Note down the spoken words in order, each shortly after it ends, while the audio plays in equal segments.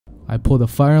I pull the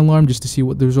fire alarm just to see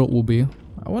what the result will be.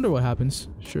 I wonder what happens.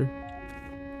 Sure.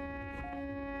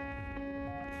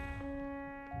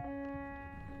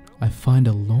 I find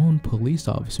a lone police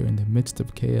officer in the midst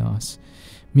of chaos.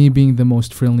 Me being the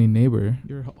most friendly neighbor,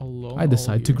 You're alone. I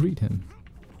decide to greet him.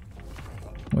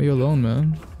 Why are you alone,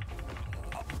 man?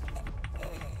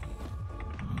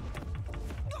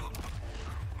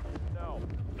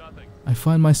 I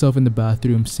find myself in the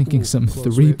bathroom sinking some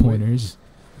three-pointers.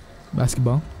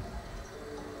 Basketball.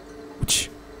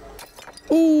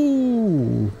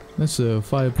 Ooh! That's a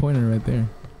 5-pointer right there.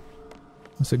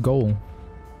 That's a goal.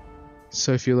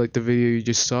 So if you liked the video you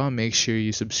just saw, make sure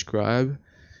you subscribe.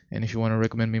 And if you want to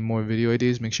recommend me more video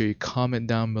ideas, make sure you comment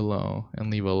down below and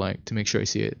leave a like to make sure I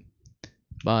see it.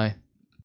 Bye.